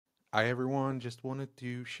Hi everyone, just wanted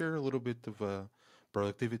to share a little bit of a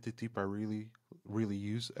productivity tip I really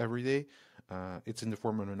use every day. It's in the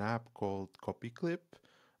form of an app called CopyClip.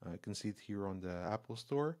 You can see it here on the Apple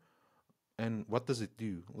Store. And what does it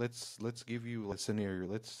do? Let's give you a scenario.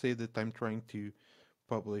 Let's say that I'm trying to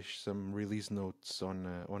publish some release notes on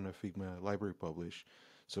a Figma library publish.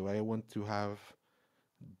 So I want to have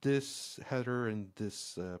this header and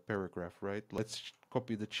this paragraph, right? Let's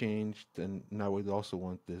copy the change, and now we also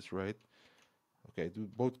want this, right? Okay, do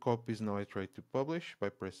both copies. Now I try to publish by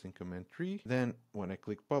pressing Command 3. Then when I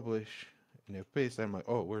click publish and I paste, I'm like,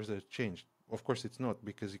 oh, where's the change? Of course it's not,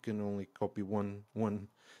 because you can only copy one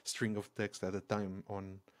string of text at a time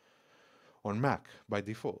on Mac by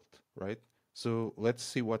default, right? So let's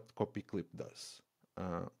see what CopyClip does.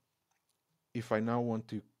 Uh, if I now want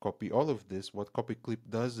to copy all of this, what CopyClip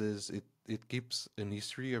does is it keeps an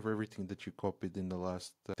history of everything that you copied in the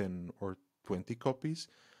last 10 or 20 copies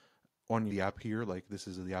on the app here. Like, this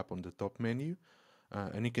is the app on the top menu,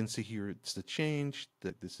 and you can see here it's the change,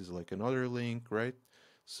 that this is like another link, right?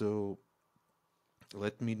 So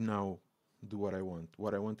let me now do what I want.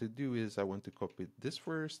 What I want to do is I want to copy this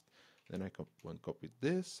first, then I want to copy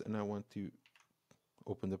this, and I want to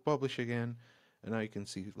open the publish again, and now you can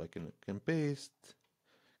see, like, I can paste,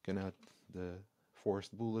 can add the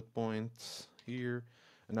forced bullet points here,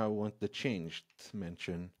 and now I want the changed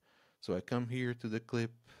mention. So I come here to the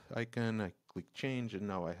clip icon, I click change, and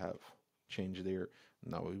now I have change there.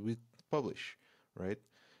 Now we publish, right?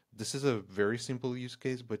 This is a very simple use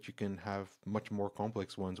case, but you can have much more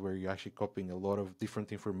complex ones where you're actually copying a lot of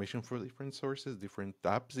different information for different sources, different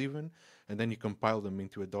apps even, and then you compile them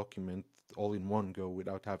into a document all in one go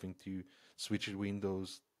without having to switch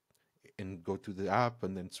windows and go to the app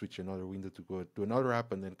and then switch another window to go to another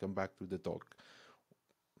app and then come back to the dock.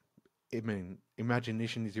 I mean,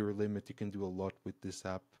 imagination is your limit. You can do a lot with this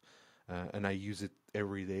app, and I use it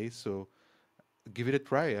every day. So give it a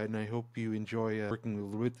try, and I hope you enjoy working a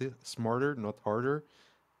little bit smarter, not harder.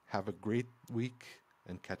 Have a great week,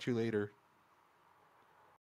 and catch you later.